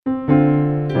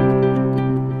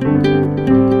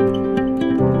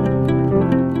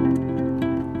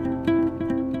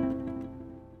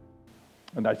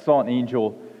saw an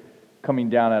angel coming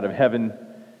down out of heaven,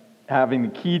 having the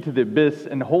key to the abyss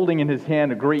and holding in his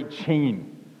hand a great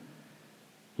chain.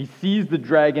 He seized the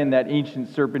dragon, that ancient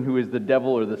serpent who is the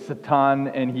devil or the Satan,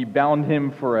 and he bound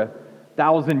him for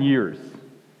 1,000 years.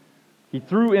 He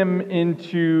threw him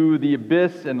into the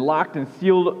abyss and locked and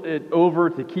sealed it over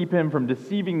to keep him from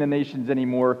deceiving the nations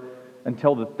anymore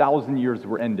until the 1,000 years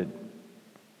were ended.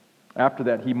 After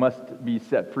that, he must be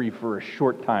set free for a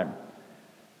short time.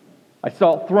 I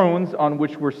saw thrones on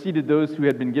which were seated those who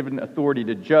had been given authority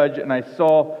to judge, and I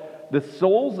saw the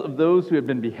souls of those who had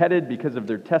been beheaded because of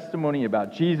their testimony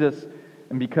about Jesus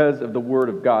and because of the word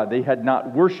of God. They had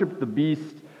not worshipped the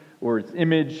beast or its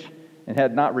image and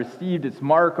had not received its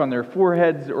mark on their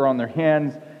foreheads or on their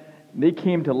hands. They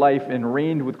came to life and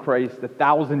reigned with Christ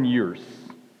 1,000 years.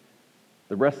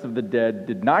 The rest of the dead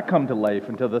did not come to life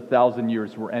until the 1,000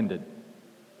 years were ended.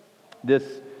 This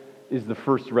is the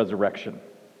first resurrection.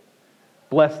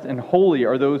 Blessed and holy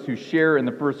are those who share in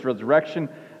the first resurrection.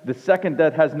 The second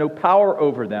death has no power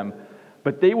over them,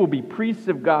 but they will be priests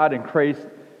of God and Christ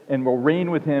and will reign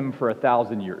with him for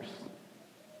 1,000 years.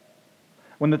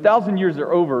 When the 1,000 years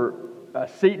are over,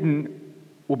 Satan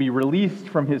will be released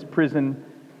from his prison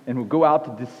and will go out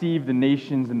to deceive the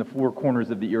nations in the four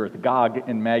corners of the earth, Gog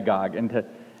and Magog, and to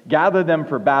gather them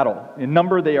for battle. In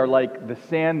number, they are like the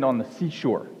sand on the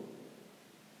seashore.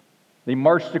 They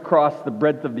marched across the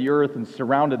breadth of the earth and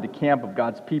surrounded the camp of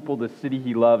God's people, the city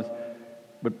he loves.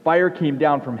 But fire came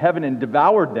down from heaven and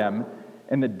devoured them,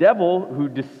 and the devil who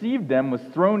deceived them was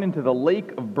thrown into the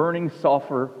lake of burning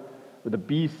sulfur where the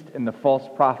beast and the false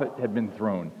prophet had been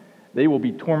thrown. They will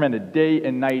be tormented day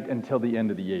and night until the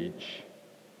end of the age.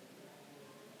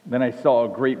 Then I saw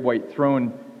a great white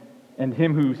throne and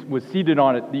him who was seated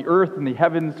on it. The earth and the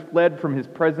heavens fled from his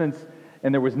presence,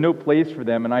 and there was no place for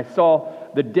them. And I saw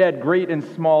the dead, great and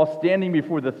small, standing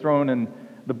before the throne, and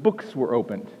the books were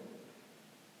opened.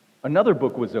 Another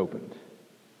book was opened,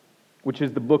 which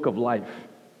is the book of life.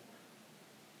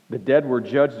 The dead were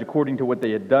judged according to what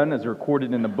they had done, as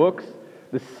recorded in the books.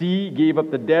 The sea gave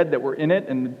up the dead that were in it,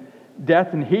 and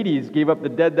death and Hades gave up the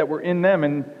dead that were in them,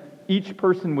 and each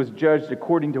person was judged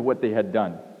according to what they had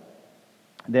done.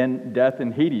 Then death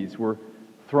and Hades were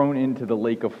thrown into the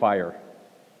lake of fire.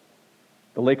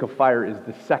 The lake of fire is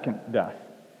the second death.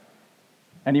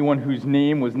 Anyone whose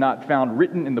name was not found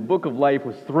written in the book of life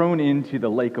was thrown into the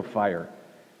lake of fire.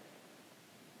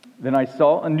 Then I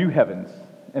saw a new heavens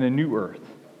and a new earth.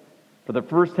 For the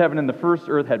first heaven and the first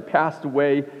earth had passed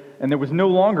away, and there was no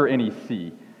longer any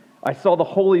sea. I saw the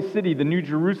holy city, the new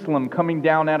Jerusalem, coming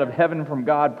down out of heaven from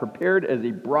God, prepared as a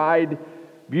bride,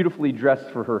 beautifully dressed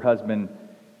for her husband.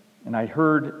 And I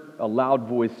heard a loud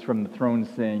voice from the throne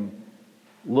saying,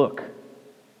 "Look,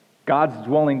 God's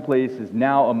dwelling place is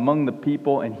now among the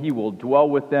people, and he will dwell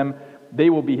with them.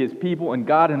 They will be his people, and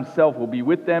God himself will be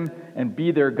with them and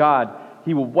be their God.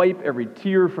 He will wipe every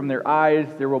tear from their eyes.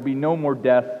 There will be no more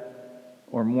death,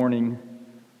 or mourning,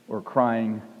 or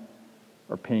crying,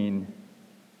 or pain,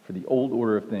 for the old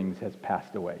order of things has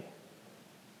passed away."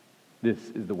 This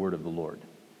is the word of the Lord.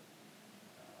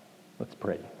 Let's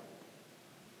pray.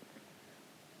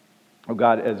 Oh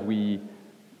God, as we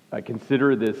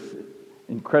consider this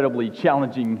incredibly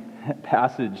challenging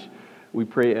passage, we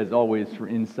pray as always for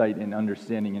insight and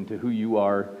understanding into who you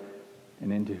are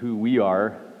and into who we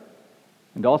are,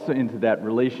 and also into that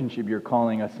relationship you're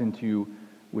calling us into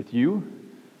with you,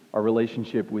 our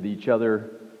relationship with each other,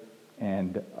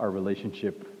 and our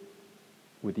relationship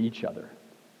with each other.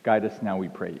 Guide us now, we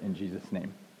pray, in Jesus'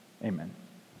 name. Amen.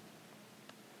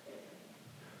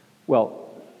 Well,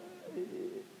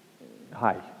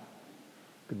 hi.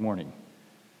 Good morning.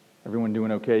 Everyone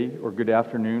doing okay? Or good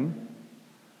afternoon?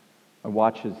 My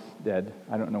watch is dead.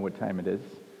 I don't know what time it is.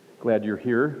 Glad you're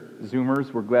here.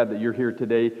 Zoomers, we're glad that you're here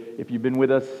today. If you've been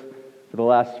with us for the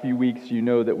last few weeks, you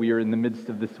know that we are in the midst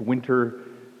of this winter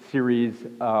series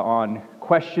on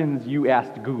questions you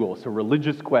asked Google. So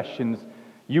religious questions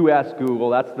you asked Google.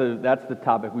 That's the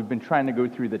topic. We've been trying to go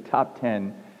through the top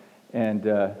 10,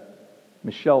 and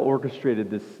Michelle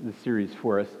orchestrated this series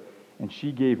for us, and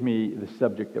she gave me the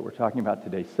subject that we're talking about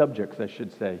today. Subjects, I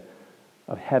should say,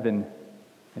 of heaven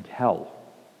and hell.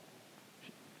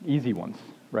 Easy ones,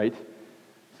 right?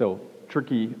 So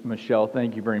tricky, Michelle.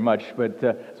 Thank you very much. But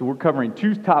so we're covering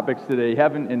two topics today: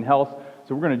 heaven and hell.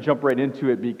 So we're going to jump right into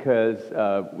it because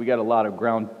we got a lot of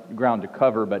ground to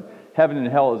cover. But heaven and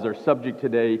hell is our subject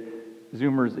today.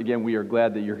 Zoomers, again, we are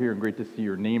glad that you're here and great to see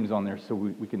your names on there so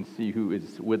we can see who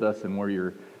is with us and where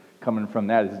you're coming from.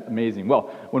 That is amazing.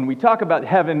 Well, when we talk about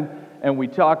heaven and we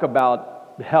talk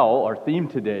about hell, our theme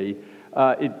today,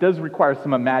 it does require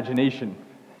some imagination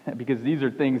because these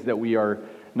are things that we are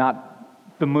not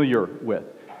familiar with.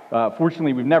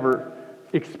 Fortunately, we've never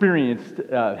experienced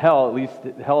hell, at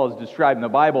least hell is described in the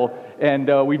Bible, and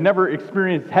we've never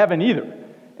experienced heaven either.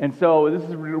 And so this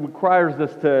requires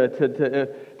us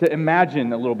to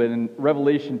imagine a little bit, and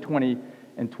Revelation 20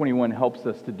 and 21 helps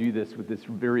us to do this with this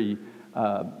very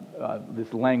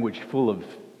this language full of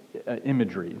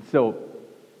imagery. So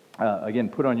again,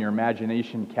 put on your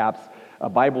imagination caps.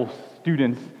 Bible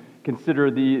students consider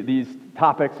these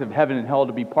topics of heaven and hell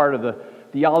to be part of the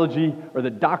theology or the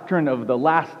doctrine of the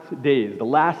last days, the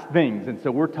last things. And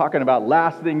so we're talking about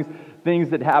last things, things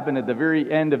that happen at the very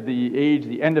end of the age,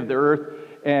 the end of the earth,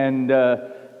 and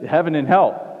heaven and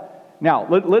hell. Now,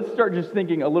 let's start just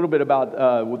thinking a little bit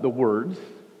about the words,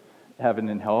 heaven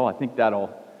and hell. I think that'll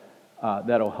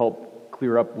help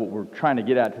clear up what we're trying to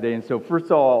get at today. And so first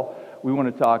of all, we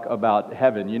want to talk about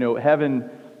heaven. You know, heaven,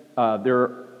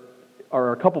 there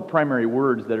are a couple primary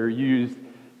words that are used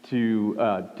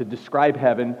to describe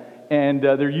heaven, and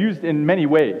they're used in many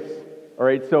ways. All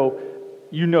right, so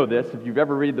you know this. If you've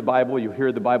ever read the Bible, you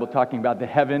hear the Bible talking about the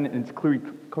heaven, and it's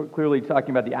clearly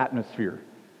talking about the atmosphere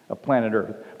of planet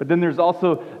Earth. But then there's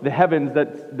also the heavens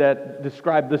that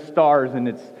describe the stars, and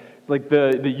it's like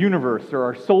the universe or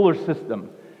our solar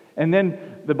system. And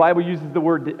then the Bible uses the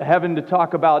word heaven to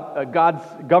talk about God's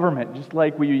government, just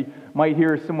like we might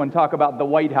hear someone talk about the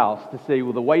White House, to say,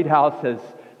 well, the White House has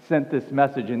sent this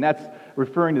message, and that's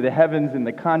referring to the heavens in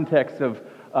the context of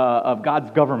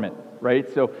God's government,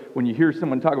 right? So when you hear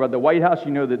someone talk about the White House,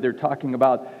 you know that they're talking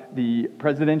about the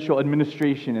presidential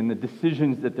administration and the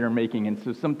decisions that they're making, and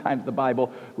so sometimes the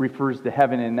Bible refers to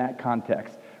heaven in that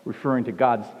context, referring to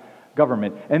God's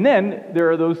government. And then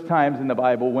there are those times in the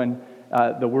Bible when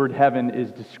the word heaven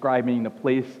is describing the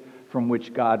place from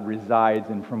which God resides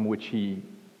and from which He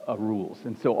rules.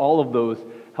 And so all of those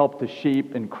help to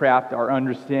shape and craft our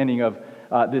understanding of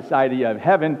this idea of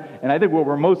heaven. And I think what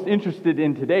we're most interested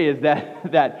in today is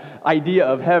that idea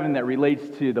of heaven that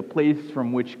relates to the place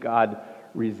from which God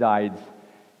resides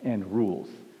and rules.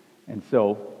 And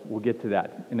so we'll get to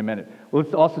that in a minute.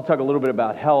 Let's also talk a little bit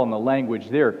about hell and the language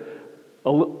there.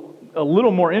 A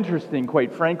little more interesting,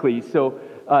 quite frankly. So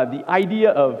the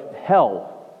idea of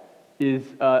hell is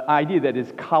an idea that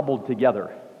is cobbled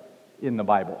together in the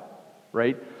Bible,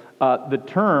 right? The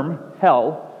term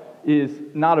hell is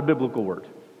not a biblical word.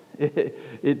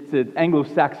 It's an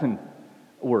Anglo-Saxon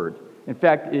word. In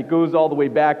fact, it goes all the way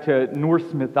back to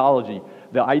Norse mythology.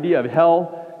 The idea of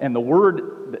hell and the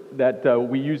word that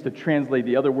we use to translate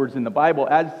the other words in the Bible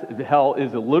as hell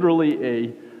is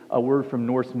literally a word from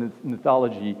Norse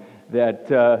mythology that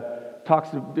talks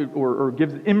or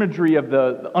gives imagery of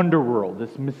the underworld,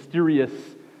 this mysterious,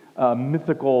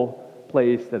 mythical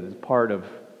place that is part of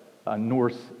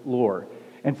Norse lore.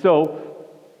 And so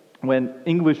when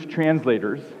English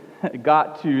translators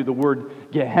got to the word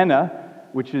Gehenna,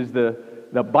 which is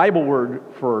the Bible word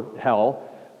for hell,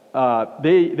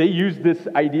 they used this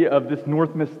idea of this Norse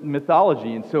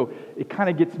mythology. And so it kind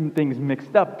of gets things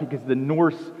mixed up because the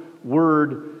Norse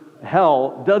word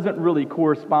hell doesn't really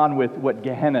correspond with what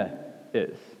Gehenna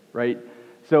is, right?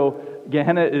 So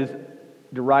Gehenna is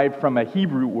derived from a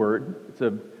Hebrew word.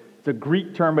 It's a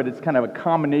Greek term, but it's kind of a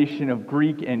combination of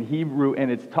Greek and Hebrew, and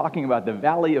it's talking about the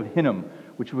Valley of Hinnom,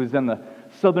 which was in the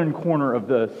southern corner of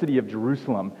the city of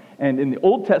Jerusalem. And in the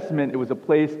Old Testament, it was a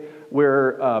place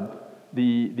where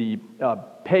the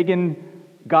pagan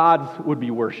gods would be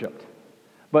worshipped.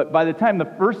 But by the time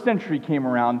the first century came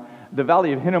around, the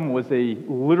Valley of Hinnom was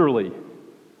literally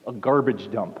a garbage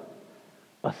dump,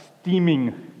 a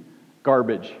steaming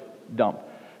garbage dump.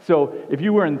 So if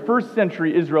you were in first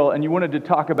century Israel and you wanted to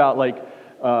talk about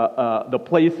the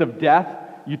place of death,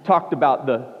 you talked about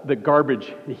the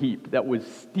garbage heap that was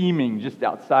steaming just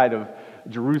outside of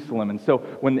Jerusalem. And so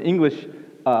when the English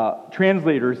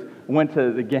translators went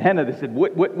to the Gehenna, they said,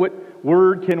 what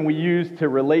word can we use to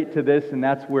relate to this? And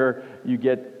that's where you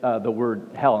get the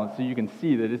word hell. And so you can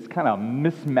see that it's kind of a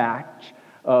mismatch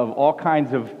of all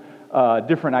kinds of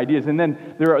different ideas. And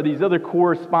then there are these other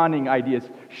corresponding ideas.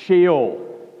 Sheol,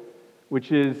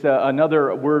 which is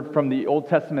another word from the Old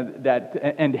Testament,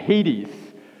 and Hades,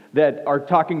 that are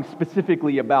talking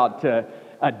specifically about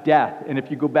a death. And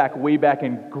if you go way back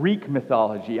in Greek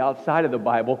mythology, outside of the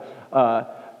Bible,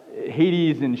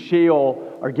 Hades and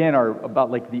Sheol, again, are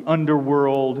about like the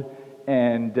underworld,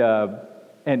 and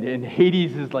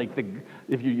Hades is like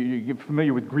if you get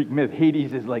familiar with Greek myth,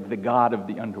 Hades is like the god of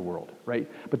the underworld, right?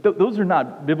 But those are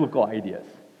not biblical ideas.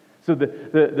 So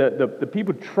the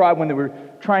people when they were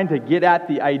trying to get at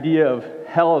the idea of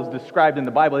hell as described in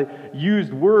the Bible, they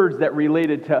used words that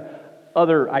related to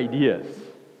other ideas,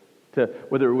 to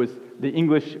whether it was the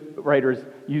English writers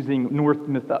using Norse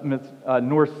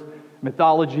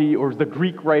mythology, or the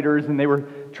Greek writers, and they were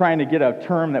trying to get a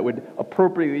term that would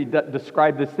appropriately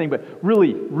describe this thing. But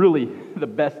really, really, the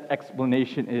best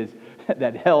explanation is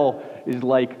that hell is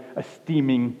like a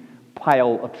steaming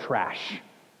pile of trash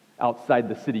outside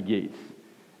the city gates.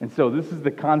 And so this is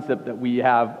the concept that we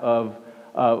have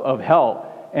of hell.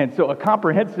 And so a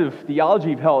comprehensive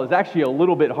theology of hell is actually a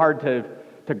little bit hard to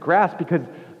grasp, because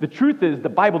the truth is the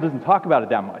Bible doesn't talk about it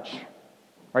that much.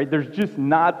 Right? There's just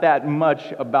not that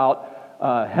much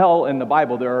about hell in the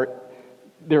Bible.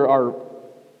 There are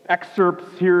excerpts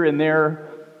here and there,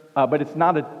 but it's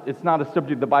not a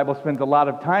subject the Bible spends a lot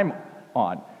of time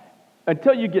on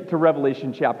until you get to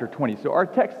Revelation chapter 20. So our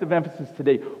text of emphasis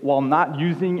today, while not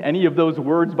using any of those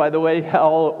words, by the way,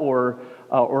 hell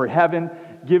or heaven,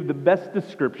 give the best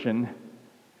description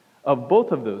of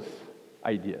both of those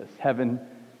ideas, heaven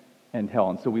and hell.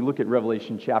 And so we look at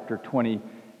Revelation chapter 20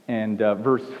 and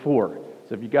verse 4.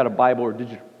 So if you've got a Bible or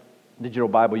digital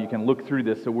Bible, you can look through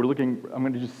this. So I'm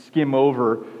going to just skim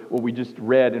over what we just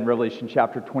read in Revelation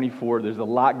chapter 24. There's a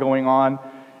lot going on.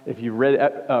 If you've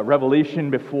read Revelation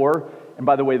before, and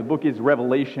by the way, the book is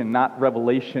Revelation, not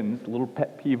Revelations, a little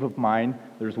pet peeve of mine.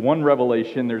 There's one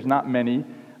revelation, there's not many.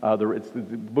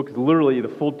 The book is literally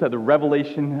the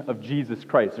revelation of Jesus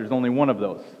Christ. There's only one of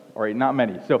those, all right, not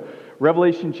many. So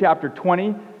Revelation chapter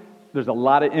 20, there's a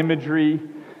lot of imagery,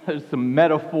 there's some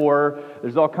metaphor,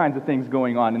 there's all kinds of things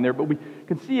going on in there, but we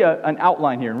can see an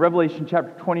outline here. In Revelation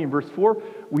chapter 20 and verse 4,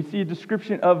 we see a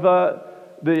description of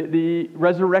the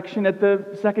resurrection at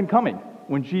the second coming,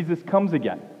 when Jesus comes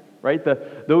again, right?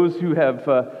 Those who have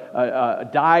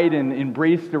died and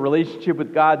embraced a relationship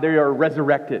with God, they are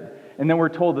resurrected. And then we're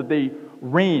told that they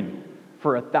reign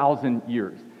for 1,000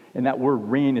 years. And that word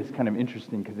reign is kind of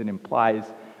interesting because it implies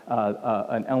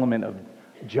an element of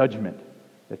judgment,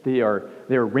 that they are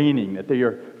reigning, that they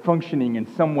are functioning in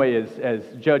some way as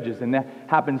judges, and that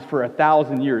happens for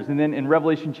 1,000 years. And then in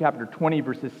Revelation chapter 20,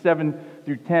 verses 7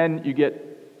 through 10, you get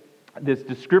this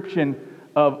description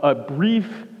of a brief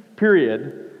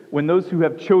period when those who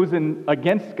have chosen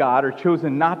against God or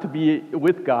chosen not to be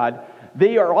with God,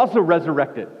 they are also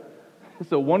resurrected.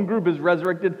 So one group is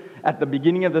resurrected at the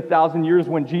beginning of the 1,000 years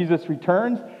when Jesus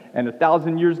returns, and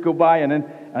 1,000 years go by, and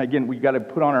then, again, we got to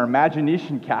put on our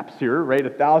imagination caps here, right?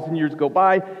 1,000 years go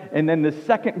by, and then the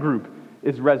second group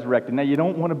is resurrected. Now, you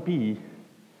don't want to be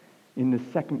in the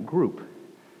second group,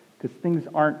 because things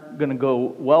aren't going to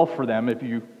go well for them if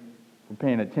you were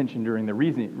paying attention during the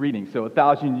reading. So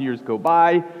 1,000 years go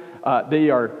by, they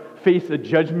face a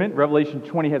judgment. Revelation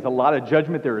 20 has a lot of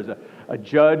judgment. There is a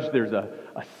judge, there's a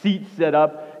seat set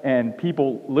up, and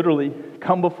people literally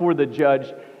come before the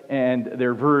judge, and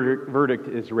their verdict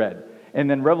is read. And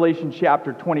then Revelation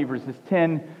chapter 20, verses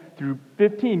 10 through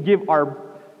 15 give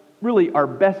our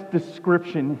best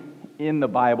description in the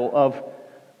Bible of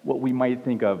what we might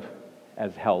think of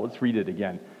as hell. Let's read it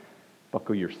again.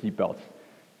 Buckle your seatbelts.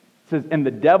 It says, "And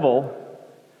the devil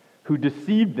who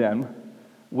deceived them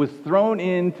was thrown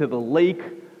into the lake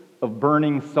of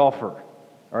burning sulfur."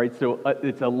 All right, so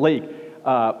it's a lake.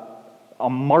 A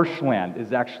marshland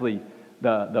is actually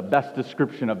the best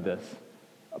description of this.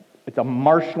 It's a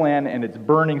marshland and it's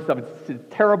burning stuff. It's a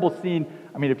terrible scene.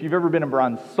 I mean, if you've ever been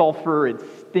around sulfur, it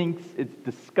stinks. It's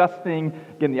disgusting.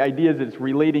 Again, the idea is that it's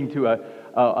relating to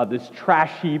this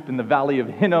trash heap in the valley of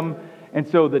Hinnom. And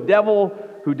so the devil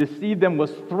who deceived them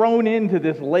was thrown into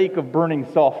this lake of burning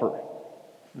sulfur.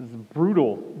 This is a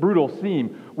brutal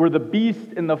scene where the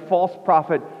beast and the false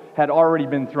prophet had already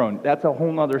been thrown. That's a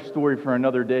whole other story for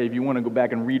another day. If you want to go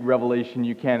back and read Revelation,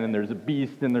 you can, and there's a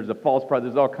beast and there's a false prophet.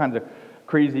 There's all kinds of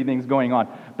crazy things going on.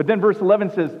 But then verse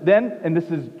 11 says, then, and this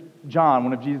is John,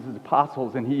 one of Jesus'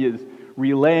 apostles, and he is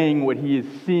relaying what he is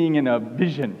seeing in a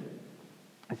vision.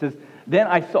 It says, "Then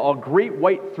I saw a great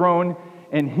white throne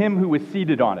and him who was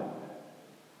seated on it.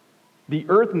 The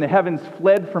earth and the heavens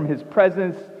fled from his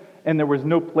presence, and there was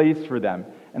no place for them.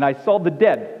 And I saw the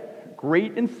dead,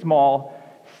 great and small,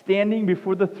 standing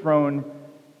before the throne,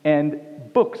 and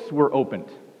books were opened."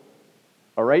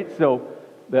 All right, so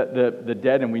the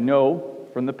dead, and we know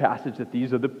from the passage that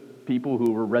these are the people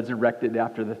who were resurrected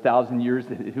after the 1,000 years,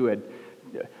 who had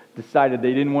decided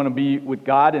they didn't want to be with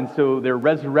God, and so they're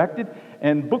resurrected,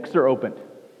 and books are opened.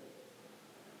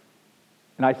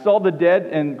 "And I saw the dead,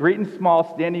 and great and small,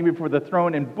 standing before the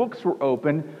throne, and books were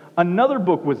opened. Another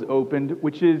book was opened,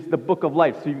 which is the book of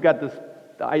life." So you've got this,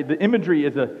 the imagery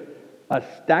is a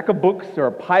stack of books, or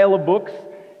a pile of books,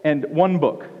 and one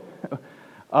book.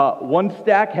 One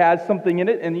stack has something in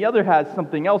it, and the other has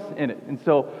something else in it. And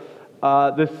so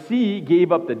the sea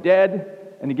gave up the dead,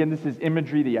 And again, this is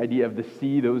imagery, the idea of the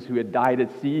sea, those who had died at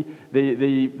sea.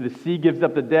 The sea gives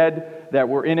up the dead that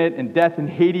were in it, and death and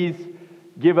Hades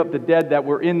give up the dead that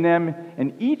were in them.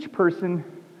 And each person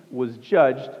was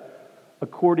judged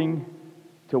according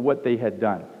to what they had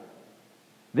done.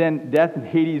 Then death and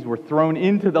Hades were thrown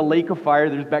into the lake of fire.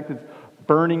 There's back to this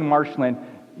burning marshland.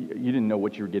 You didn't know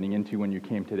what you were getting into when you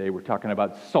came today. We're talking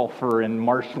about sulfur and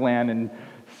marshland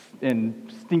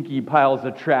and stinky piles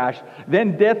of trash.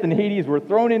 Then death and Hades were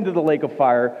thrown into the lake of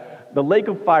fire. The lake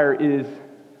of fire is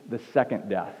the second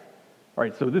death. All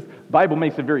right, so this Bible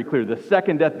makes it very clear. The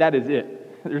second death, that is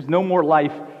it. There's no more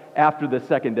life after the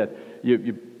second death.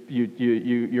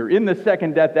 You're in the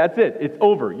second death, that's it. It's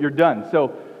over. You're done.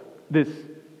 So this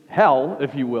hell,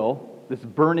 if you will, this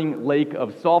burning lake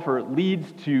of sulfur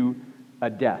leads to a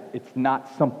death. It's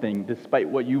not something, despite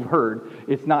what you've heard,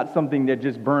 it's not something that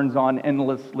just burns on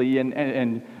endlessly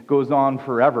and goes on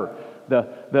forever.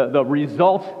 The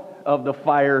result of the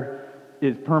fire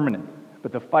is permanent,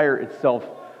 but the fire itself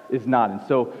is not. And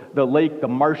so the lake, the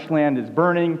marshland is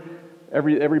burning.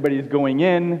 Everybody is going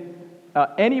in.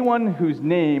 Anyone whose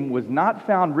name was not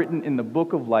found written in the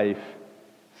book of life,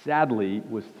 sadly,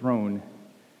 was thrown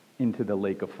into the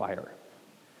lake of fire.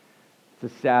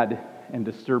 It's a sad and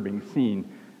disturbing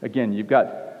scene. Again, you've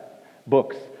got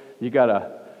books, you've got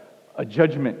a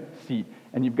judgment seat,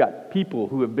 and you've got people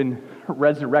who have been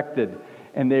resurrected,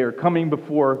 and they are coming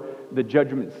before the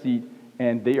judgment seat,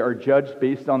 and they are judged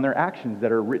based on their actions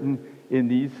that are written in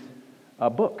these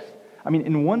books. I mean,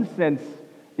 in one sense,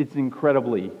 it's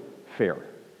incredibly fair,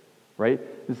 right?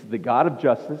 This is the God of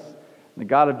justice. And the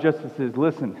God of justice says,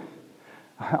 listen,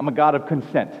 I'm a God of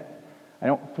consent. I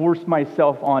don't force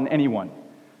myself on anyone.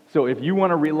 So if you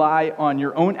want to rely on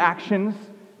your own actions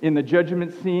in the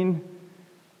judgment scene,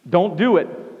 don't do it,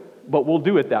 but we'll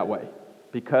do it that way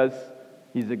because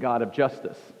he's a God of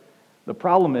justice. The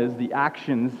problem is the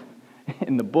actions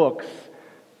in the books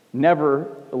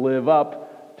never live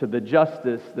up to the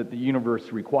justice that the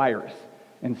universe requires.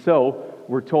 And so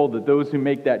we're told that those who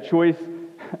make that choice,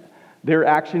 their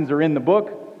actions are in the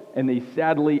book, and they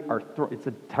sadly are, it's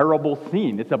a terrible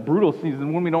scene. It's a brutal scene,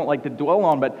 and one we don't like to dwell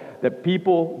on, but that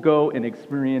people go and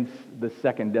experience the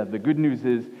second death. The good news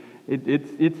is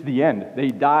it's the end. They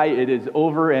die, it is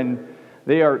over, and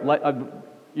they are,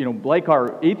 like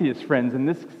our atheist friends in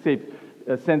this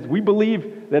sense, we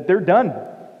believe that they're done.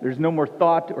 There's no more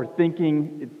thought or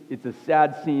thinking. It's a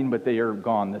sad scene, but they are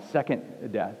gone, the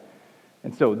second death.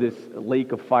 And so this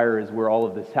lake of fire is where all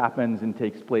of this happens and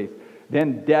takes place.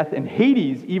 Then death and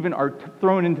Hades even are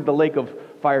thrown into the lake of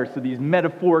fire. So these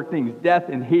metaphoric things, death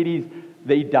and Hades,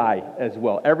 they die as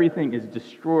well. Everything is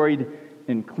destroyed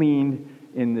and cleaned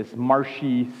in this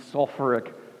marshy,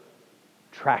 sulfuric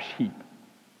trash heap.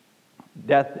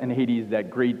 Death and Hades, that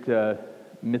great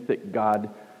mythic god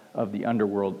of the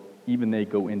underworld, even they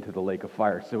go into the lake of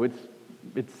fire. So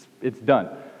it's done.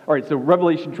 All right, so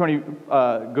Revelation 20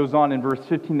 goes on in verse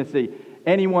 15 to say,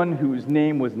 anyone whose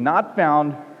name was not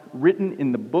found written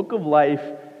in the book of life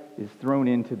is thrown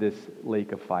into this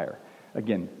lake of fire.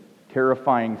 Again,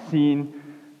 terrifying scene.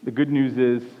 The good news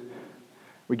is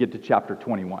we get to chapter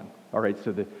 21. All right,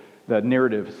 so the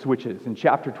narrative switches. In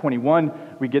chapter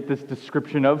 21, we get this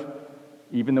description of,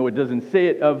 even though it doesn't say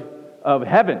it, of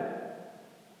heaven.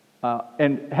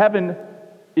 And heaven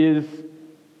is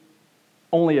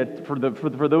only for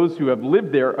those who have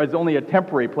lived there, is only a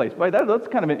temporary place. But that's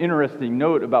kind of an interesting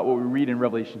note about what we read in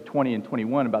Revelation 20 and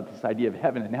 21 about this idea of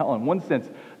heaven and hell. In one sense,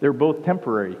 they're both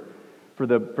temporary for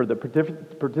the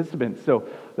participants. So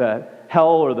the hell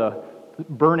or the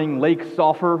burning lake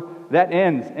sulfur, that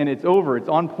ends and it's over. It's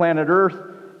on planet Earth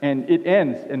and it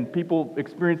ends and people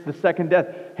experience the second death.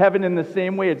 Heaven in the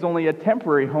same way, it's only a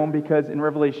temporary home because in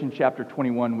Revelation chapter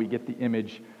 21 we get the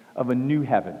image of a new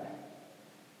heaven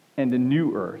and a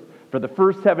new earth. For the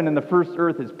first heaven and the first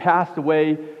earth has passed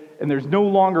away, and there's no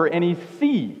longer any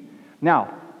sea.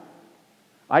 Now,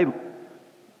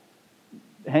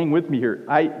 hang with me here.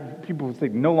 People say,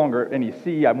 no longer any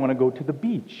sea, I want to go to the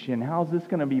beach. And how's this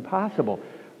going to be possible?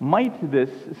 Might this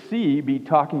sea be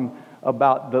talking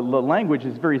about, the language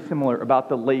is very similar, about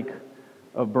the lake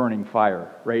of burning fire,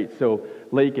 right? So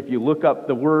lake, if you look up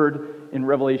the word in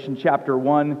Revelation chapter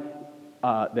 1,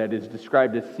 that is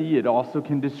described as sea, it also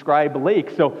can describe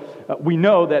lake. So we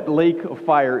know that lake of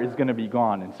fire is going to be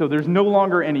gone. And so there's no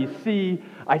longer any sea.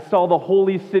 I saw the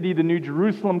holy city, the New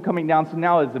Jerusalem, coming down. So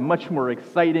now it's a much more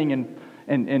exciting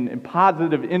and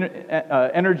positive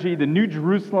energy. The New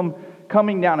Jerusalem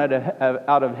coming down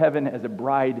out of heaven as a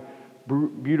bride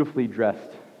beautifully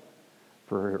dressed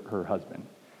for her husband.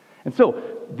 And so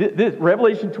this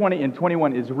Revelation 20 and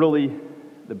 21 is really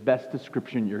the best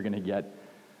description you're going to get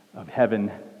of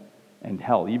heaven and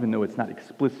hell, even though it's not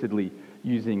explicitly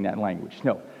using that language.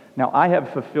 No. Now, I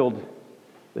have fulfilled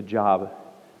the job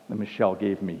that Michelle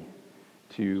gave me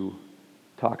to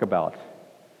talk about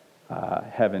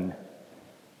heaven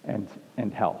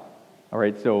and hell. All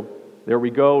right, so there we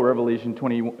go. Revelation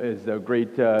 20 is a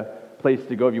great place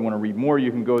to go. If you want to read more,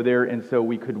 you can go there. And so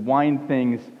we could wind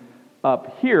things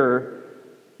up here.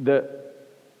 The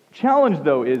challenge,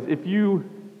 though, is if you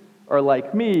are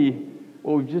like me,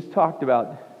 what we've just talked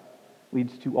about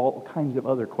leads to all kinds of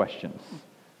other questions.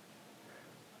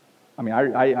 I mean,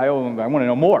 I want to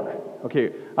know more.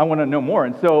 Okay, I want to know more.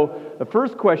 And so the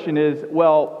first question is,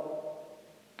 well,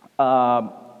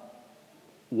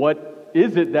 what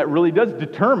is it that really does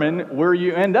determine where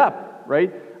you end up,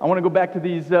 right? I want to go back to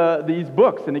these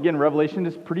books. And again, Revelation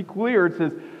is pretty clear. It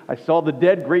says, I saw the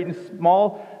dead, great and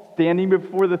small, standing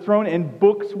before the throne, and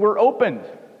books were opened.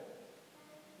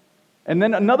 And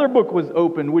then another book was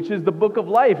opened, which is the book of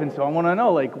life. And so I want to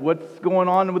know, like, what's going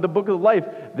on with the book of life?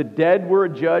 The dead were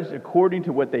judged according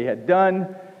to what they had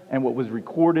done and what was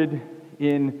recorded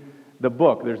in the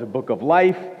book. There's a book of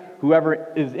life.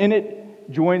 Whoever is in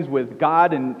it joins with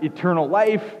God in eternal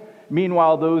life.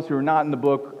 Meanwhile, those who are not in the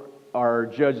book are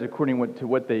judged according to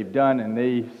what they've done, and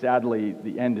they, sadly,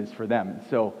 the end is for them.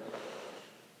 So,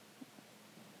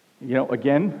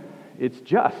 again, it's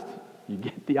just. You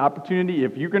get the opportunity.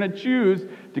 If you're going to choose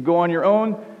to go on your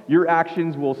own, your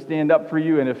actions will stand up for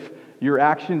you. And if your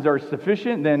actions are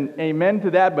sufficient, then amen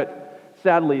to that. But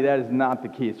sadly, that is not the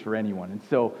case for anyone. And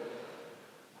so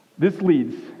this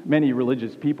leads many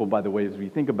religious people, by the way, as we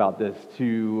think about this,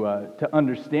 to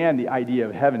understand the idea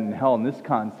of heaven and hell in this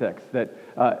context, that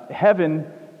heaven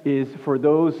is for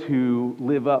those who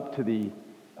live up to the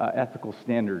ethical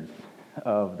standards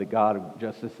of the God of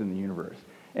justice in the universe.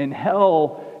 And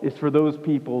hell is for those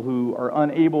people who are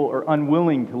unable or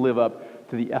unwilling to live up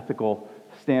to the ethical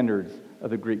standards of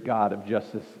the great God of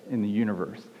justice in the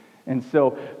universe. And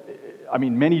so,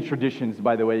 many traditions,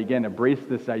 by the way, again, embrace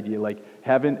this idea like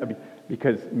heaven,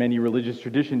 because many religious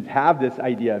traditions have this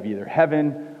idea of either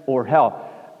heaven or hell.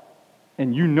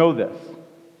 And you know this,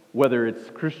 whether it's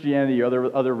Christianity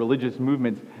or other religious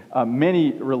movements,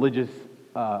 many religious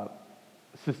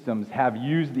systems have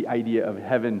used the idea of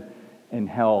heaven and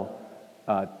hell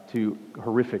to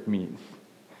horrific means,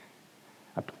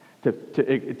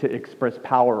 to express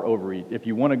power over it. If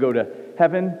you want to go to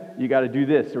heaven, you got to do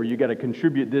this, or you got to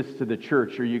contribute this to the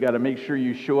church, or you got to make sure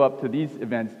you show up to these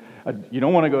events. You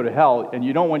don't want to go to hell, and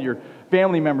you don't want your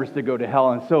family members to go to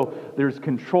hell. And so there's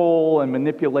control and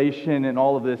manipulation and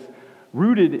all of this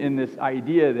rooted in this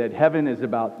idea that heaven is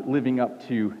about living up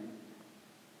to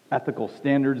ethical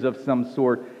standards of some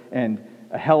sort, and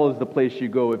hell is the place you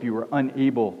go if you were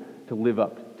unable to live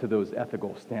up to those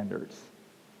ethical standards.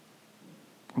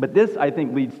 But this, I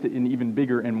think, leads to an even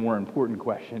bigger and more important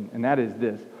question, and that is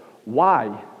this: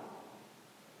 why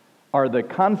are the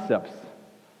concepts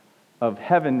of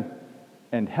heaven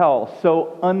and hell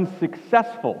so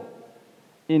unsuccessful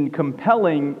in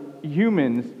compelling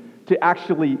humans to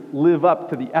actually live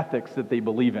up to the ethics that they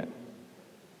believe in?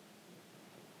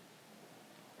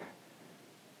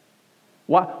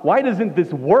 Why doesn't this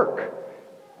work?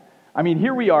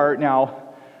 Here we are now,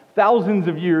 thousands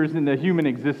of years in the human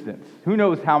existence. Who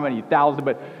knows how many thousand,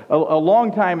 but a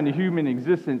long time in the human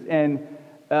existence. And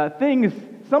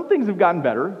some things have gotten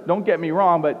better, don't get me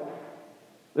wrong, but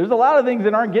there's a lot of things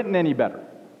that aren't getting any better.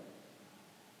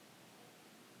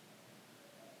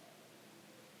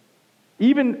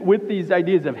 Even with these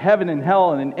ideas of heaven and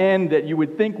hell and an end that you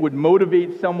would think would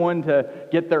motivate someone to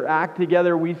get their act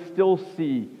together, we still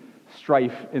see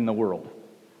strife in the world.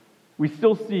 We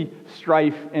still see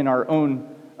strife in our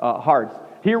own hearts.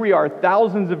 Here we are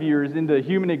thousands of years into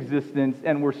human existence,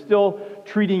 and we're still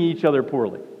treating each other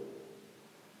poorly.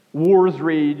 Wars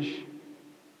rage,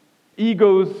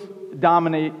 egos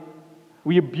dominate,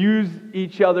 we abuse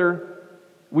each other,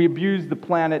 we abuse the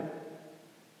planet.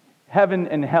 Heaven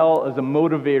and hell as a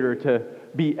motivator to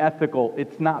be ethical,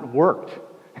 it's not worked.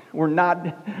 We're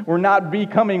not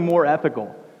becoming more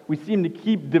ethical. We seem to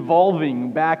keep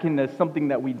devolving back into something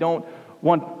that we don't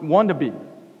want to be.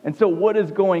 And so what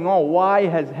is going on? Why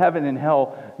has heaven and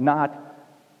hell not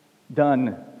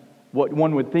done what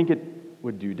one would think it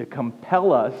would do to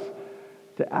compel us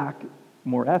to act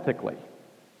more ethically?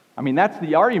 That's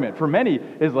the argument for many,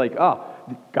 is like,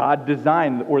 God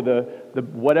designed, or the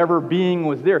whatever being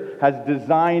was there has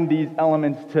designed these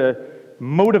elements to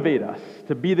motivate us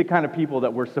to be the kind of people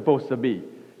that we're supposed to be.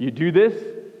 You do this,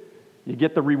 you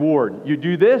get the reward. You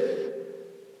do this,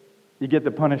 you get the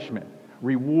punishment.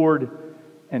 Reward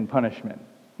and punishment.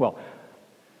 Well,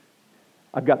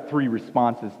 I've got three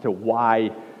responses to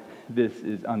why this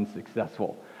is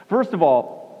unsuccessful. First of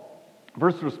all,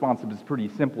 first response is pretty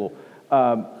simple.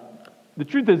 The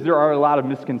truth is there are a lot of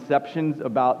misconceptions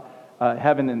about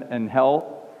heaven and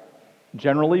hell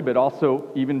generally, but also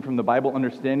even from the Bible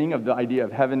understanding of the idea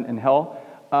of heaven and hell.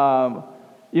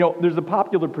 There's a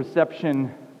popular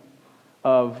perception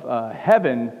of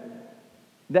heaven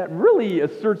that really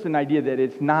asserts an idea that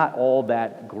it's not all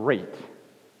that great,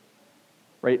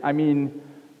 right? I mean,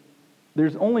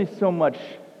 there's only so much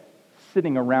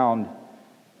sitting around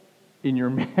in your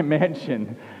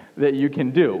mansion that you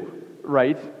can do,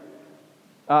 right?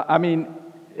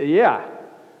 Yeah,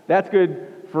 that's good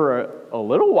for a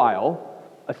little while.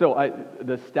 So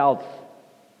the Stouts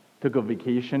took a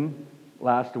vacation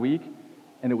last week,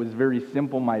 and it was very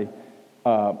simple. My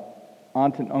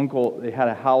aunt and uncle, they had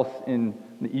a house in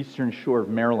the eastern shore of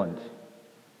Maryland.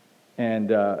 And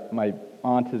my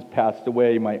aunt has passed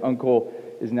away. My uncle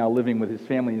is now living with his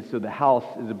family. And so the house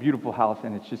is a beautiful house,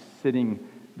 and it's just sitting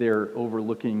there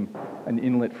overlooking an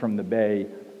inlet from the bay.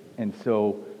 And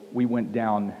so we went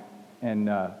down and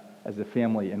as a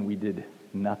family, and we did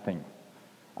nothing.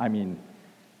 I mean,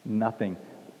 nothing.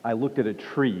 I looked at a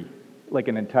tree like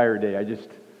an entire day. I just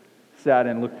sat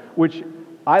and looked, which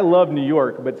I love New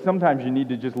York, but sometimes you need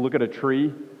to just look at a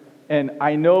tree. And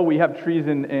I know we have trees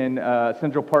in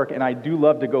Central Park, and I do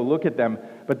love to go look at them,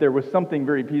 but there was something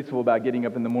very peaceful about getting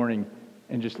up in the morning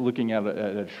and just looking at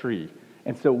a tree.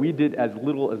 And so we did as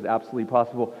little as absolutely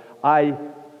possible. I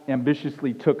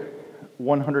ambitiously took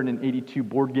 182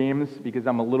 board games because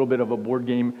I'm a little bit of a board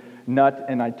game nut,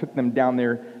 and I took them down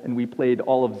there, and we played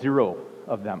all of 0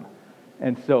 of them.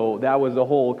 And so that was a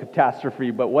whole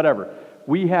catastrophe, but whatever.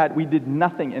 We did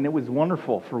nothing, and it was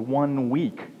wonderful for 1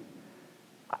 week.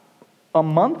 A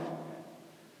month?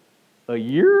 A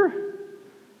year?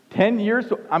 10 years?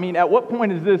 So, at what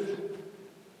point is this?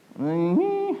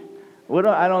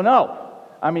 I don't know.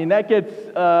 That gets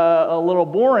a little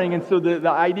boring, and so the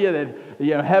idea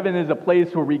that heaven is a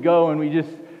place where we go and we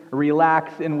just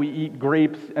relax and we eat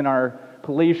grapes in our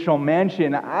palatial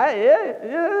mansion. And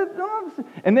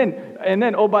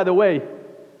then, oh, by the way,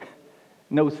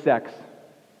 no sex.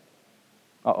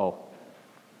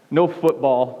 No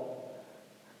football.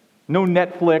 No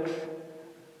Netflix.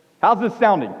 How's this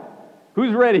sounding?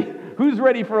 Who's ready? Who's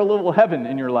ready for a little heaven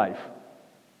in your life?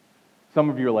 Some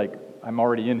of you are like, I'm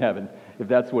already in heaven, if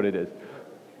that's what it is.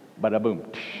 Bada boom.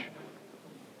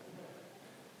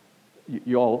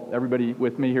 You all, everybody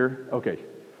with me here? Okay.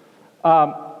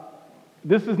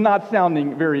 This is not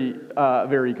sounding very,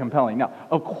 very compelling. Now,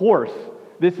 of course,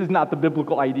 this is not the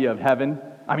biblical idea of heaven.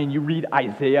 You read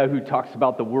Isaiah, who talks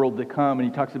about the world to come, and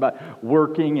he talks about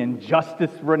working and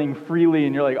justice running freely,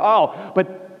 and you're like, oh,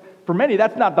 but for many,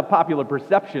 that's not the popular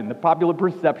perception. The popular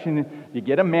perception, you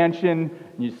get a mansion,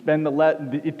 and you spend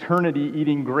the eternity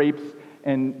eating grapes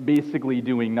and basically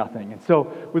doing nothing. And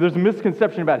so, there's a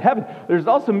misconception about heaven. There's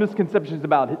also misconceptions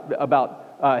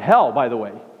about hell, by the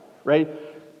way, right?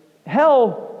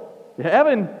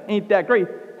 Heaven ain't that great.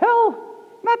 Hell,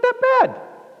 not that bad.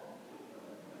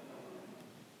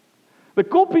 The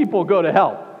cool people go to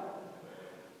hell.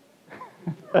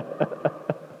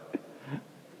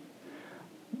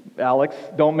 Alex,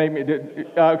 don't make me do.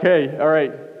 Okay, all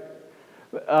right.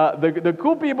 The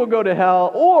cool people go to hell,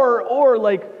 or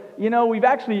like, we've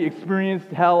actually experienced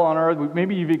hell on earth.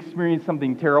 Maybe you've experienced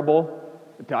something terrible,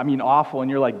 awful,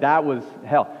 and you're like, that was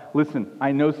hell. Listen,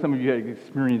 I know some of you have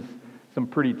experienced some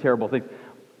pretty terrible things.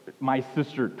 My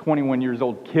sister, 21 years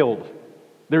old, killed.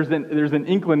 There's an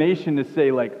inclination to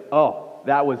say like, oh,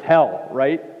 that was hell,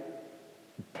 right?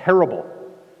 Terrible.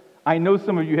 I know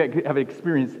some of you have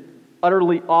experienced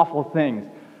utterly awful things,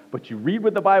 but you read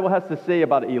what the Bible has to say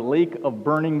about a lake of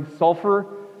burning sulfur.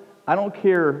 I don't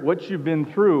care what you've been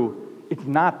through, it's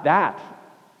not that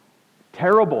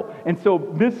terrible. And so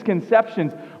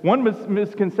misconceptions, one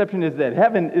misconception is that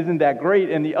heaven isn't that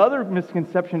great, and the other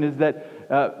misconception is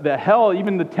that the hell,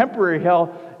 even the temporary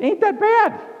hell, ain't that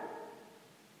bad.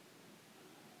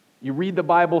 You read the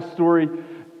Bible story,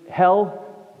 hell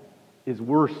is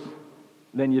worse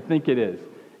than you think it is.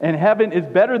 And heaven is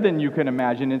better than you can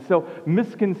imagine. And so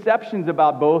misconceptions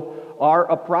about both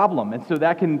are a problem. And so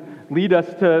that can lead us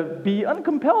to be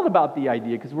uncompelled about the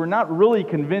idea because we're not really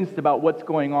convinced about what's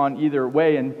going on either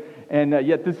way. And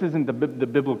yet this isn't the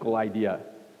biblical idea.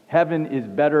 Heaven is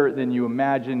better than you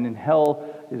imagine, and hell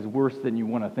is worse than you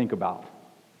want to think about.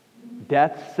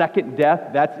 Death, second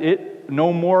death, that's it.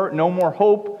 No more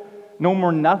hope. No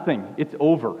more nothing. It's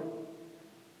over.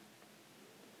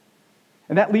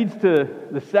 And that leads to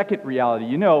the second reality.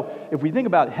 If we think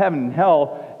about heaven and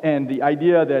hell and the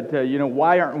idea that,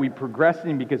 why aren't we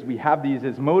progressing because we have these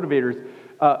as motivators,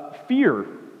 fear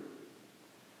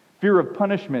Fear of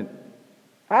punishment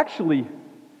actually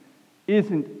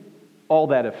isn't all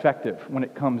that effective when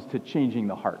it comes to changing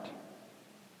the heart.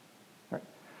 Right?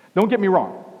 Don't get me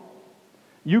wrong.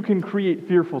 You can create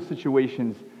fearful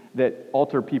situations that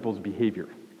alter people's behavior.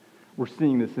 We're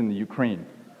seeing this in the Ukraine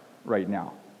right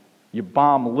now. You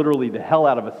bomb literally the hell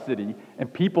out of a city,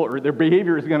 and their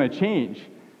behavior is going to change.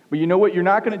 But you know what? You're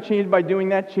not going to change by doing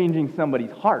that, changing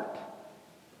somebody's heart.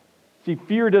 See,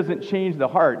 fear doesn't change the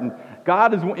heart, and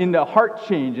God is into heart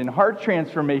change and heart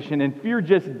transformation, and fear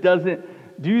just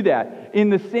doesn't do that. In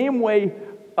the same way,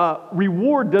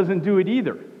 reward doesn't do it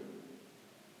either.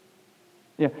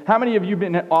 Yeah. How many of you have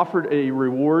been offered a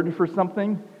reward for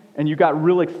something, and you got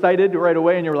real excited right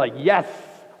away, and you were like, yes,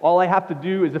 all I have to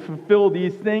do is to fulfill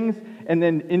these things, and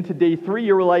then into day 3,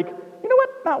 you were like, you know what,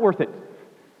 not worth it.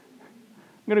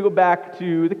 I'm going to go back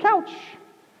to the couch.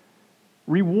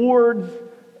 Rewards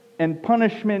and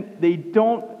punishment, they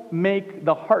don't make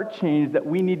the heart change that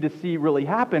we need to see really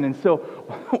happen. And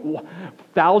so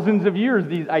thousands of years,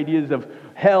 these ideas of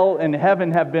hell and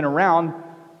heaven have been around,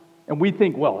 and we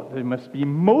think, well, there must be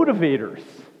motivators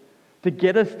to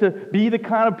get us to be the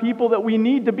kind of people that we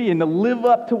need to be and to live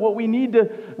up to what we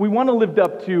want to live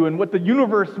up to and what the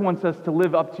universe wants us to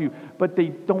live up to, but they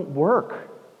don't work.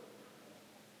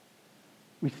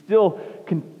 We still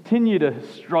continue to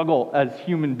struggle as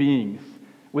human beings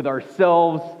with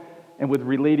ourselves and with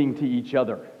relating to each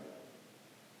other.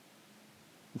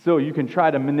 So you can try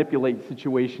to manipulate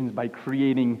situations by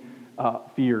creating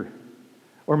fear,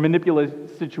 or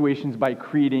manipulate situations by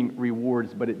creating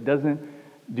rewards, but it doesn't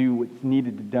do what's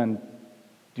needed to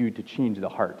do to change the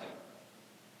heart.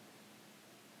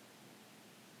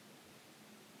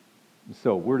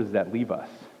 So where does that leave us?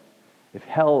 If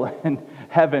hell and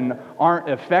heaven aren't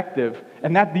effective,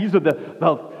 and these are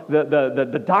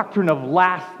the doctrine of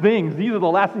last things, these are the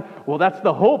last things, well, that's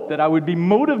the hope, that I would be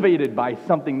motivated by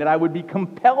something, that I would be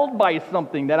compelled by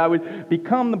something, that I would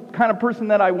become the kind of person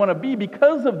that I want to be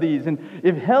because of these. And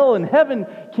if hell and heaven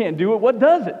can't do it, what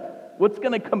does it? What's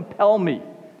going to compel me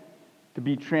to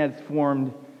be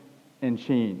transformed and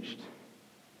changed?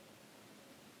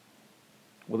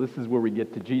 Well, this is where we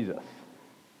get to Jesus.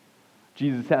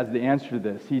 Jesus has the answer to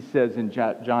this. He says in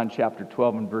John chapter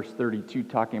 12 and verse 32,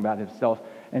 talking about himself,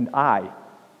 and I,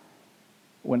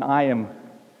 when I am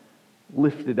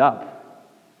lifted up,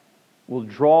 will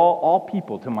draw all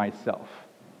people to myself.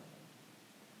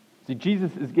 See,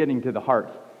 Jesus is getting to the heart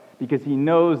because he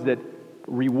knows that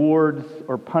rewards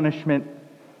or punishment,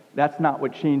 that's not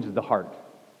what changes the heart.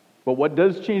 But what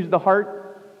does change the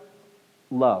heart?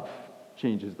 Love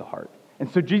changes the heart. And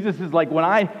so Jesus is like, when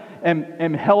I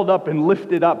am held up and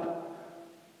lifted up,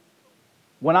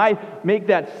 when I make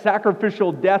that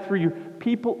sacrificial death for you,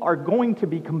 people are going to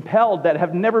be compelled that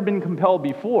have never been compelled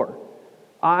before.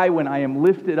 When I am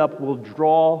lifted up, will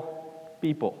draw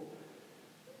people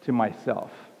to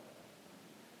myself.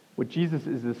 What Jesus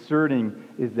is asserting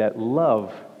is that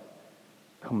love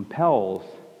compels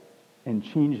and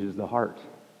changes the heart.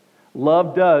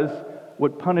 Love does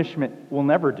what punishment will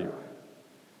never do.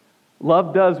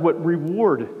 Love does what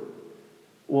reward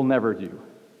will never do.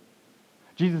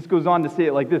 Jesus goes on to say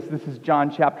it like this. This is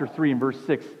John chapter 3 and verse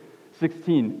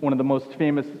 16, one of the most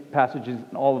famous passages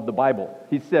in all of the Bible.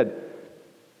 He said,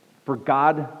 "For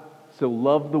God so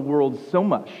loved the world so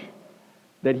much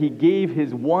that he gave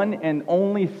his one and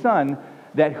only Son,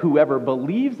 that whoever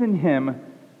believes in him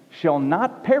shall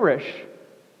not perish,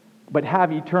 but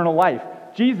have eternal life."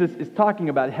 Jesus is talking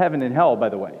about heaven and hell, by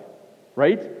the way,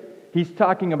 right? He's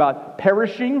talking about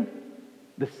perishing.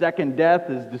 The second death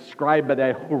is described by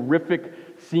that horrific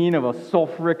scene of a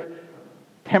sulfuric,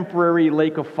 temporary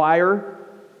lake of fire.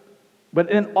 But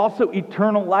then also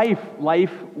eternal life,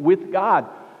 life with God.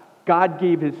 God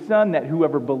gave his Son that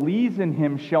whoever believes in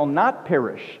him shall not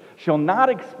perish, shall not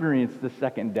experience the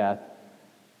second death,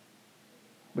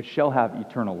 but shall have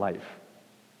eternal life.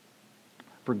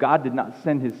 For God did not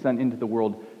send his Son into the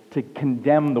world to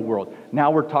condemn the world.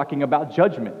 Now we're talking about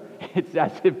judgment. It's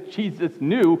as if Jesus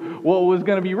knew what was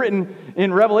going to be written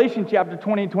in Revelation chapter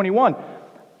 20 and 21.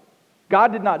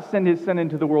 God did not send his Son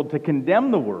into the world to condemn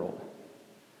the world,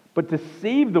 but to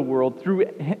save the world through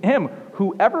him.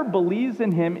 Whoever believes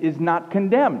in him is not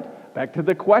condemned. Back to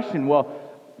the question, well,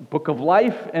 Book of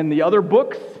Life and the other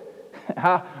books,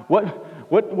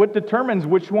 what determines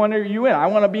which one are you in? I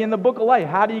want to be in the Book of Life.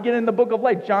 How do you get in the Book of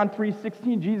Life? John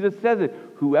 3:16, Jesus says it.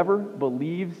 Whoever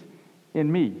believes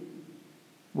in me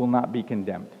will not be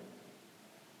condemned.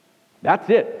 That's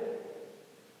it.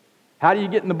 How do you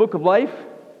get in the Book of Life?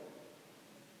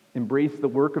 Embrace the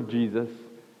work of Jesus,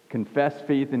 confess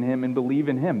faith in him, and believe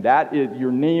in him. That is,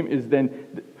 your name is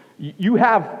then, you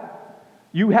have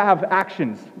You have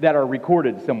actions that are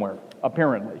recorded somewhere,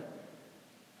 apparently.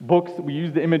 Books, we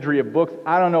use the imagery of books.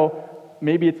 I don't know,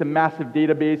 maybe it's a massive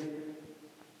database.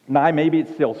 Maybe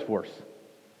it's Salesforce.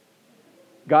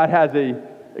 God has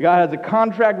a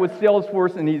contract with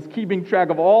Salesforce, and he's keeping track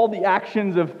of all the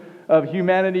actions of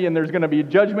humanity, and there's going to be a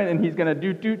judgment, and he's going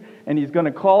to do, and he's going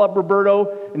to call up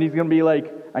Roberto, and he's going to be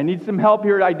like, I need some help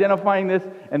here identifying this,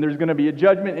 and there's going to be a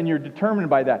judgment, and you're determined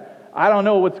by that. I don't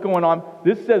know what's going on.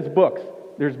 This says books.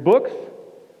 There's books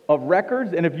of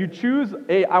records, and if you choose,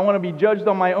 hey, I want to be judged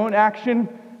on my own action,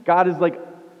 God is like,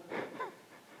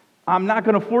 I'm not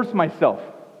going to force myself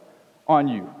on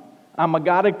you. I'm a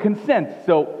God of consent,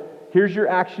 so here's your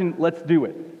action, let's do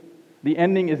it. The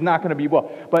ending is not going to be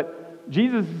well. But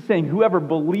Jesus is saying whoever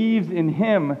believes in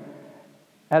him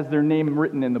has their name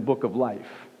written in the book of life.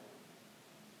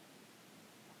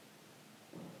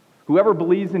 Whoever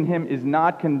believes in him is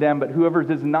not condemned, but whoever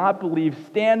does not believe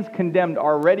stands condemned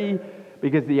already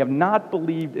because they have not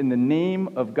believed in the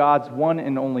name of God's one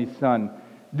and only Son.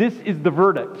 This is the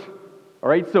verdict. All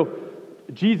right, so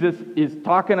Jesus is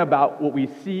talking about what we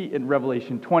see in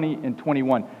Revelation 20 and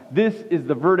 21. This is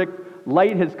the verdict.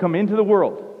 Light has come into the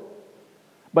world,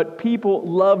 but people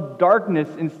loved darkness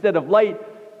instead of light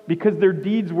because their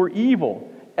deeds were evil.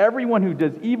 Everyone who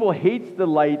does evil hates the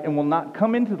light and will not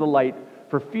come into the light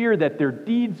for fear that their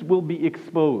deeds will be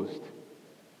exposed.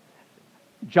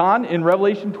 John in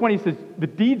Revelation 20 says the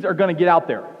deeds are going to get out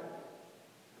there.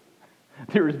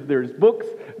 There's books,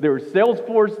 there's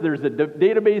Salesforce, there's a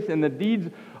database, and the deeds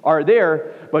are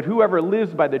there. But whoever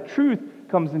lives by the truth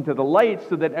comes into the light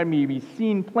so that it may be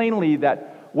seen plainly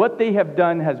that what they have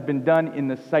done has been done in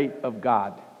the sight of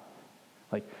God.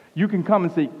 Like, you can come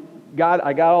and say, God,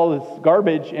 I got all this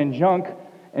garbage and junk,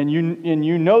 and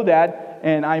you know that,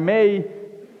 and I may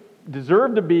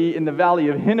deserve to be in the valley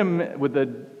of Hinnom with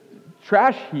a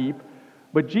trash heap,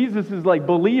 but Jesus is like,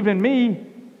 believe in me,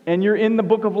 and you're in the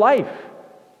book of life.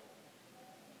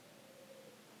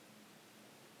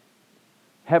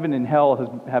 Heaven and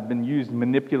hell have been used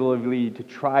manipulatively to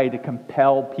try to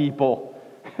compel people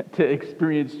to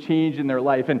experience change in their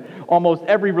life, and almost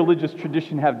every religious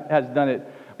tradition has done it.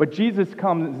 But Jesus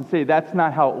comes and says, that's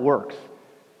not how it works.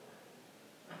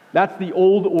 That's the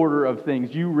old order of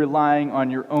things, you relying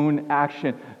on your own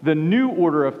action. The new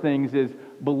order of things is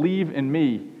believe in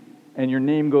me, and your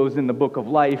name goes in the book of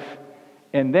life.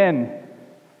 And then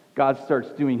God starts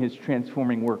doing his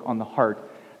transforming work on the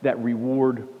heart that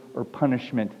reward or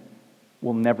punishment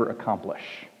will never accomplish.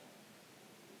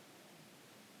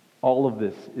 All of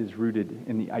this is rooted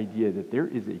in the idea that there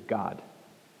is a God,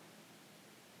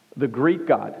 the great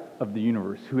God of the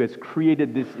universe, who has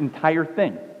created this entire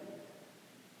thing,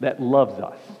 that loves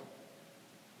us,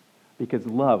 because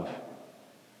love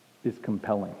is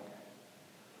compelling.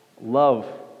 Love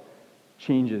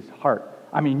changes heart.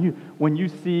 I mean, when you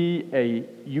see a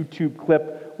YouTube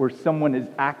clip where someone is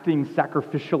acting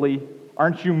sacrificially,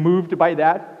 aren't you moved by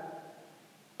that?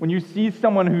 When you see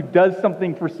someone who does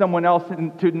something for someone else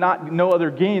and to not no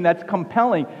other gain, that's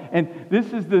compelling. And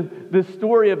this is the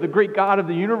story of the great God of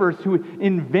the universe who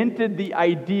invented the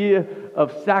idea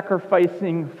of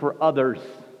sacrificing for others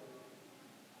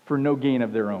for no gain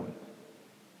of their own.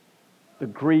 The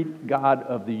great God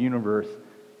of the universe,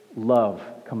 love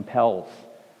compels.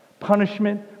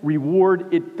 Punishment,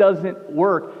 reward, it doesn't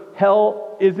work.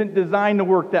 Hell isn't designed to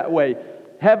work that way.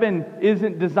 Heaven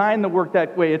isn't designed to work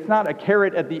that way. It's not a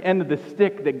carrot at the end of the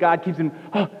stick that God keeps him,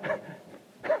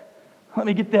 let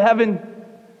me get to heaven.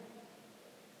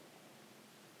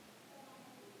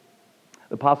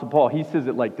 The Apostle Paul, he says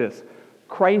it like this: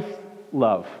 Christ's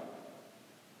love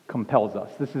compels us.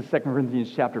 This is 2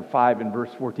 Corinthians chapter 5 and verse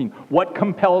 14. What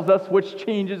compels us? What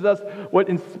changes us? What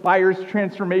inspires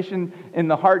transformation in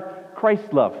the heart?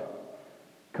 Christ's love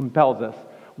compels us.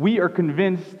 We are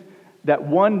convinced that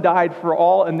one died for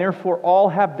all, and therefore all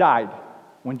have died.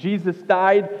 When Jesus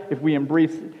died, if we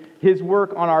embrace his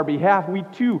work on our behalf, we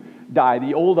too die.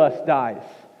 The old us dies.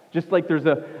 Just like there's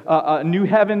a new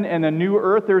heaven and a new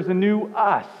earth, there's a new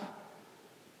us.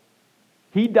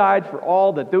 He died for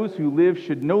all, that those who live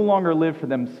should no longer live for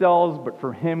themselves, but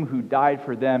for him who died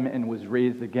for them and was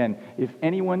raised again. If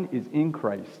anyone is in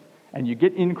Christ, and you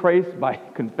get in Christ by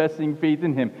confessing faith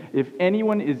in him, if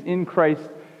anyone is in Christ,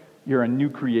 you're a new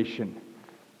creation.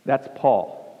 That's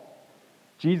Paul.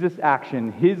 Jesus'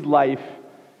 action, his life,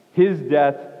 his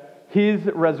death, his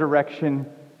resurrection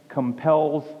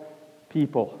compels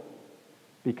people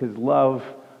because love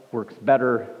works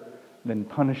better than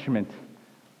punishment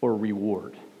or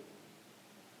reward.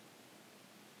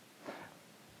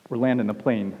 We're landing the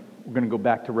plane. We're going to go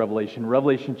back to Revelation.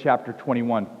 Revelation chapter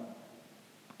 21.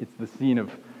 It's the scene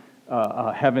of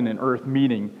heaven and earth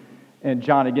meeting. And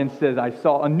John again says, I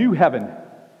saw a new heaven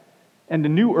and a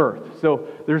new earth. So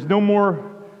there's no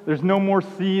more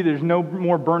sea, there's no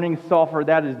more burning sulfur.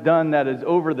 That is done, that is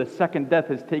over. The second death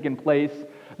has taken place.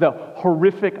 The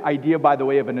horrific idea, by the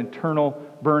way, of an eternal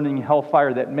burning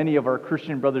hellfire that many of our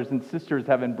Christian brothers and sisters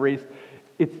have embraced,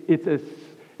 it's a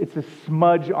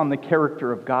smudge on the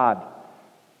character of God.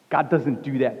 God doesn't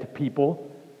do that to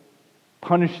people.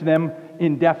 Punish them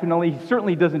indefinitely. He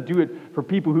certainly doesn't do it for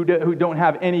people who don't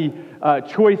have any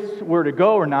choice where to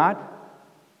go or not.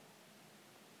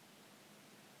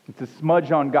 It's a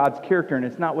smudge on God's character, and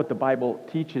it's not what the Bible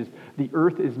teaches. The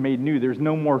earth is made new. There's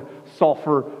no more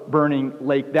sulfur burning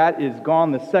lake. That is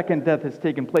gone. The second death has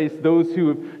taken place. Those who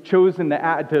have chosen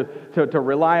to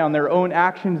rely on their own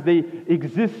actions, they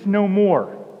exist no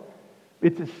more.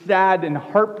 It's a sad and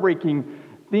heartbreaking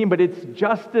theme, but it's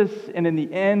justice, and in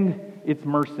the end, it's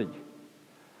mercy.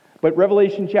 But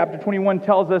Revelation chapter 21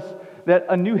 tells us that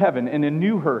a new heaven and a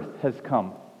new earth has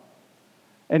come.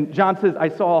 And John says, I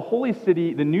saw a holy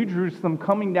city, the new Jerusalem,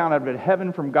 coming down out of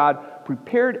heaven from God,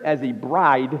 prepared as a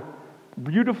bride,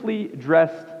 beautifully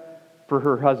dressed for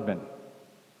her husband.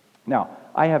 Now,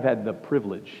 I have had the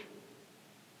privilege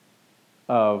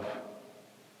of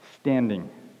standing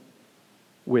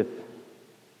with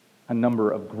a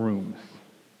number of grooms.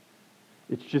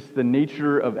 It's just the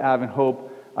nature of Advent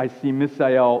Hope. I see Miss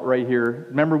Sayel right here.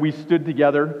 Remember, we stood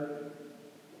together,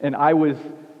 and I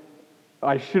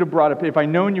should have brought up, if I'd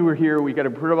known you were here, we got to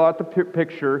put out the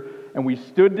picture, and we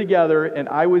stood together, and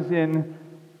I was in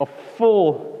a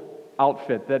full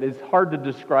outfit that is hard to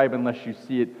describe unless you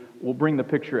see it. We'll bring the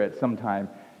picture at some time.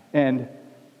 And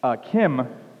Kim,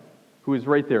 who is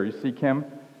right there, you see Kim?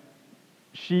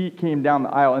 She came down the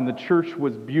aisle, and the church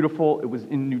was beautiful. It was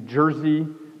in New Jersey,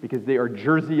 because they are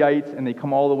Jerseyites, and they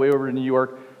come all the way over to New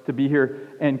York to be here.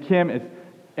 And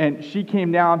she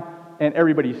came down, and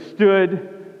everybody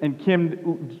stood. And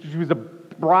Kim, she was a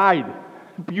bride,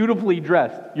 beautifully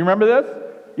dressed. You remember this?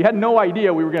 You had no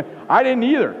idea we were going to. I didn't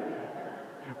either.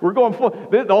 We're going full.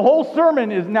 The whole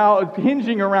sermon is now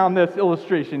hinging around this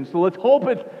illustration. So let's hope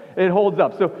it holds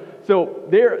up. So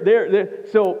there.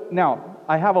 So now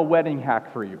I have a wedding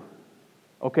hack for you.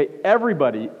 Okay,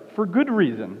 everybody, for good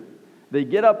reason, they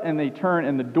get up and they turn,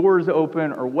 and the doors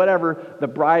open or whatever. The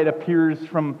bride appears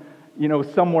from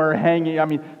somewhere hanging. I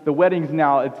mean, the weddings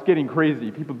now, it's getting crazy.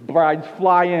 Brides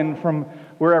fly in from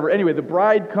wherever. Anyway, the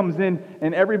bride comes in,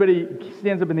 and everybody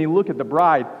stands up and they look at the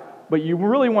bride. But you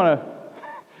really want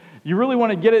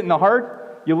to get it in the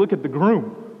heart, you look at the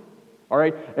groom. All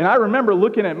right? And I remember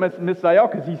looking at Miss Sayel,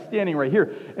 because he's standing right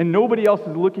here, and nobody else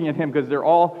is looking at him, because they're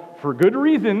all, for good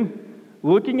reason,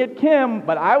 looking at Kim,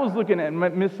 but I was looking at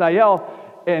Miss Sayel,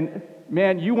 and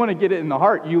man, you want to get it in the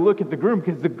heart. You look at the groom,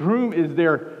 because the groom is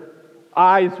there,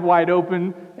 eyes wide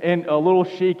open and a little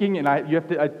shaking, and you have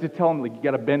to tell them, like, you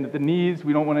got to bend at the knees.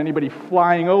 We don't want anybody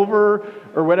flying over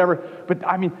or whatever. But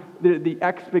I mean, the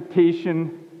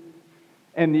expectation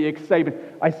and the excitement.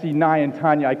 I see Nye and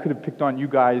Tanya. I could have picked on you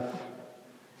guys.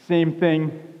 Same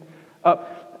thing.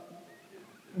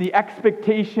 The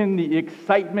expectation, the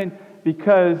excitement,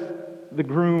 because the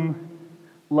groom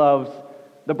loves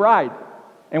the bride,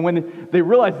 and when they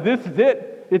realize this is it.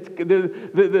 It's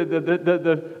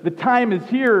the time is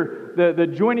here. The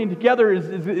joining together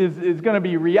is going to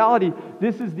be reality.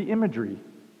 This is the imagery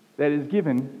that is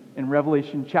given in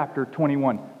Revelation chapter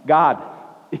 21. God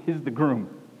is the groom,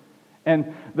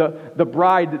 and the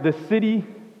bride, the city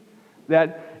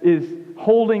that is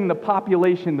holding the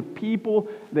population, the people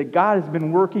that God has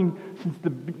been working since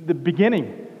the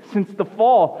beginning, since the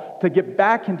fall, to get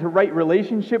back into right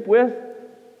relationship with.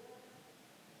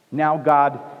 Now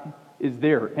God is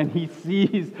there, and he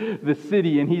sees the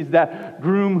city, and he's that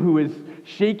groom who is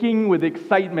shaking with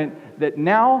excitement that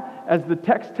now, as the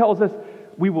text tells us,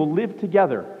 we will live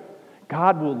together.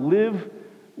 God will live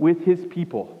with his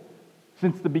people.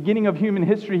 Since the beginning of human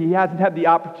history, he hasn't had the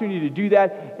opportunity to do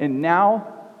that, and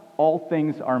now all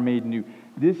things are made new.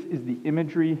 This is the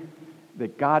imagery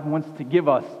that God wants to give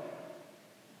us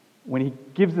when he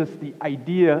gives us the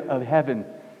idea of heaven.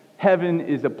 Heaven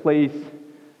is a place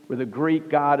with a great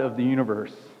God of the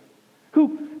universe,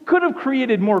 who could have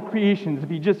created more creations if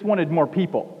he just wanted more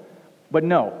people. But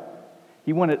no,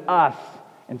 he wanted us,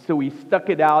 and so he stuck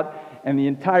it out, and the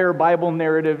entire Bible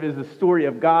narrative is a story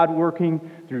of God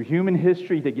working through human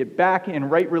history to get back in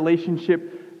right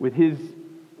relationship with his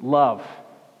love.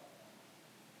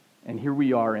 And here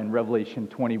we are in Revelation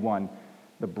 21,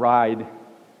 the bride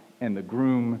and the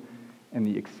groom and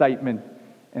the excitement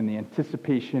and the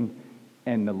anticipation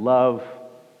and the love.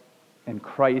 And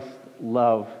Christ's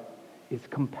love is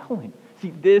compelling. See,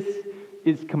 this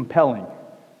is compelling.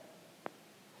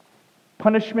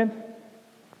 Punishment,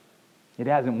 it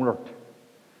hasn't worked.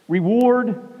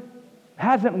 Reward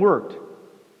hasn't worked.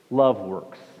 Love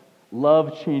works.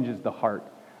 Love changes the heart.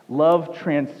 Love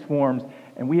transforms.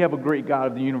 And we have a great God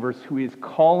of the universe who is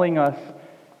calling us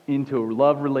into a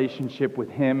love relationship with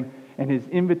him. And his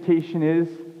invitation is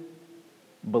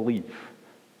believe.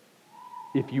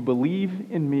 If you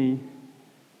believe in me,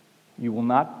 you will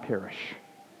not perish.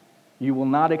 You will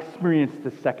not experience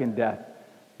the second death,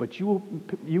 but you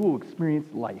will experience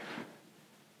life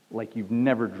like you've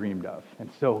never dreamed of. And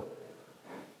so,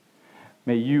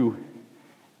 may you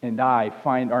and I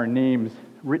find our names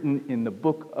written in the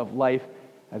book of life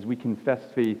as we confess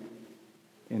faith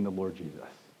in the Lord Jesus.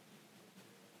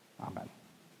 Amen.